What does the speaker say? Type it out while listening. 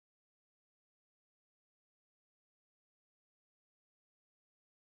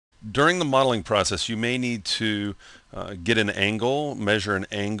During the modeling process, you may need to get an angle, measure an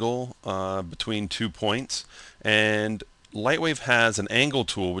angle between 2 points, and Lightwave has an angle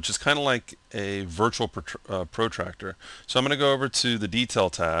tool, which is kind of like a virtual protractor. So I'm going to go over to the Detail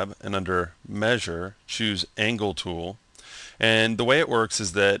tab, and under Measure, choose Angle Tool. And the way it works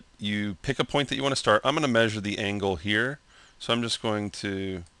is that you pick a point that you want to start. I'm going to measure the angle here, so I'm just going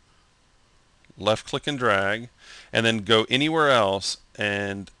to left click and drag, and then go anywhere else.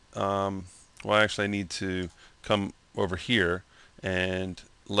 And well, actually, I need to come over here and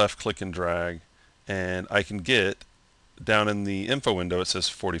left click and drag, and I can get down in the info window. It says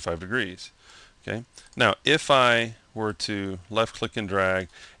 45 degrees. Okay. Now, if I were to left click and drag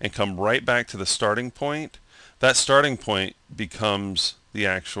and come right back to the starting point, that starting point becomes the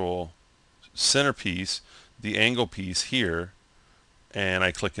actual centerpiece, the angle piece here, and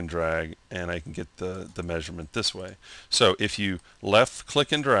I click and drag, and I can get the measurement this way. So if you left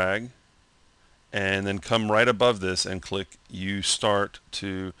click and drag and then come right above this and click, you start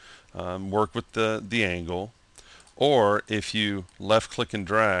to work with the angle. Or if you left click and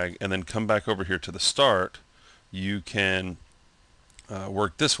drag and then come back over here to the start, you can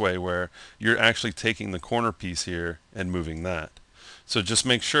work this way, where you're actually taking the corner piece here and moving that. So just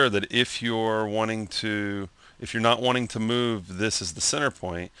make sure that if you're not wanting to move this as the center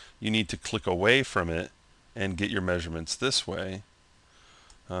point, you need to click away from it and get your measurements this way.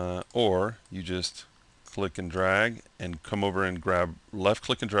 Or you just click and drag and come over and grab left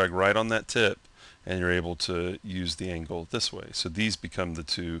click and drag right on that tip, and you're able to use the angle this way. So these become the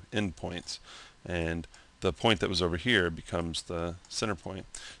two endpoints, and the point that was over here becomes the center point.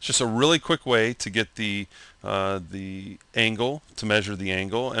 It's just a really quick way to get the angle, to measure the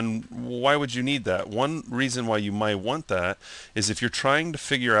angle. And why would you need that? One reason why you might want that is if you're trying to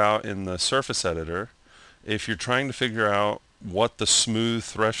figure out in the surface editor, if you're trying to figure out what the smooth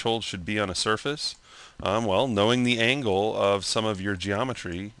threshold should be on a surface, well, knowing the angle of some of your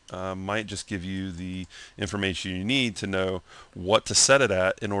geometry might just give you the information you need to know what to set it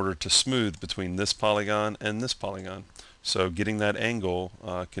at in order to smooth between this polygon and this polygon. So getting that angle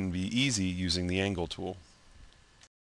can be easy using the angle tool.